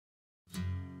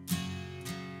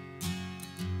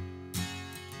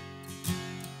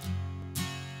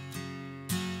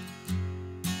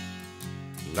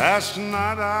Last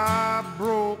night I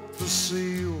broke the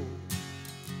seal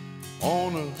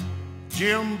on a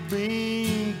Jim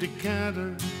Beam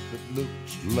decanter that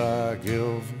looks like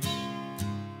Elvis.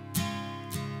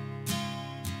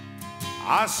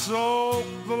 I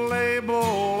soaked the label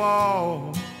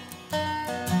off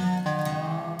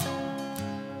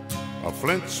a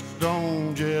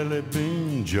Flintstone jelly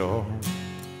bean jar.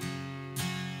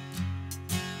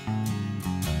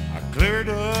 I cleared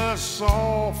us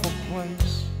off a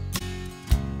place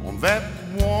on that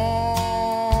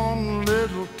one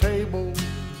little table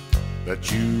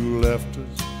that you left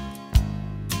us,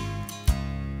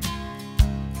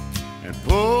 and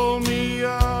pulled me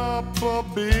up a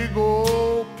big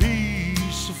old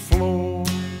piece of floor.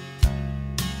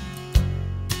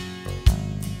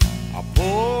 I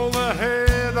pulled the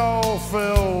head off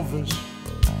Elvis,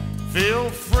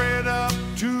 filled Fred up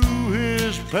to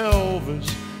his pelvis.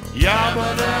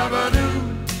 Yabba dabba doo,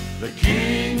 the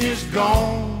king is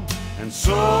gone, and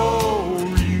so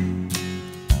are you.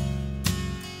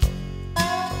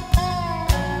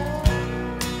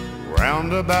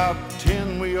 Round about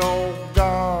 10 we all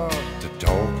got to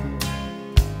talking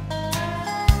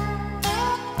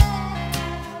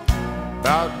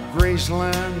about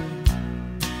Graceland,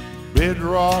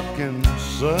 Bedrock and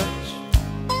such.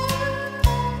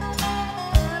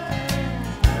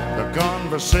 The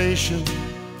conversation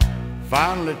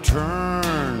finally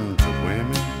turned to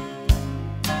women,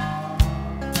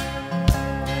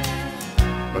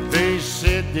 but they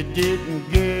said they didn't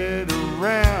get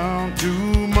around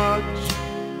too much.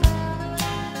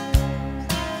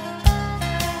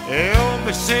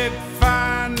 Elvis said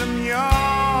find them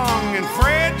young, and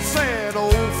Fred said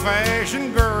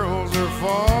old-fashioned girls are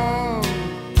fun.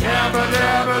 Yabba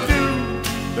dabba doo,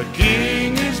 the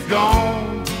king is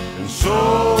gone, and so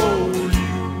are you.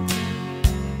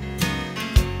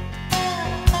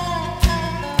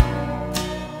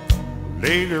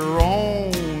 Later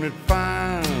on it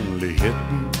finally hit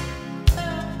me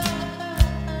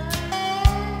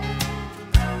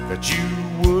that you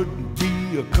wouldn't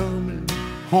be a-comin'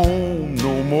 home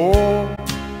no more,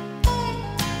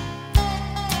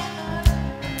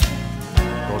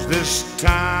 'cause this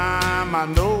time I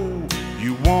know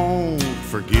you won't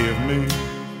forgive me,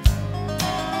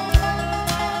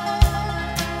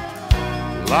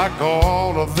 like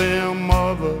all of them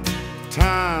other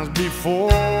times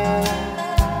before.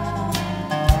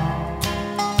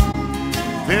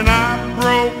 Then I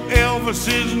broke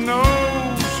Elvis's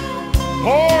nose,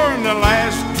 pouring the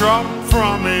last drop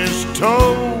from his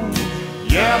toe.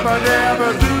 Yabba dabba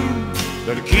doo,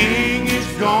 the king is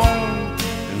gone,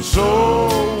 and so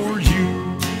are you.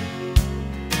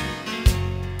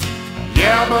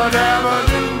 Yabba dabba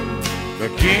doo, the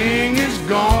king is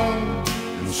gone,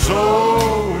 and so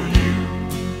are you.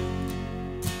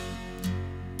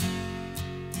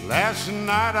 Last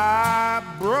night I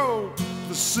broke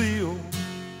the seal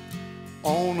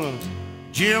on a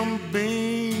Jim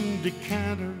Beam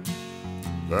decanter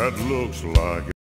that looks like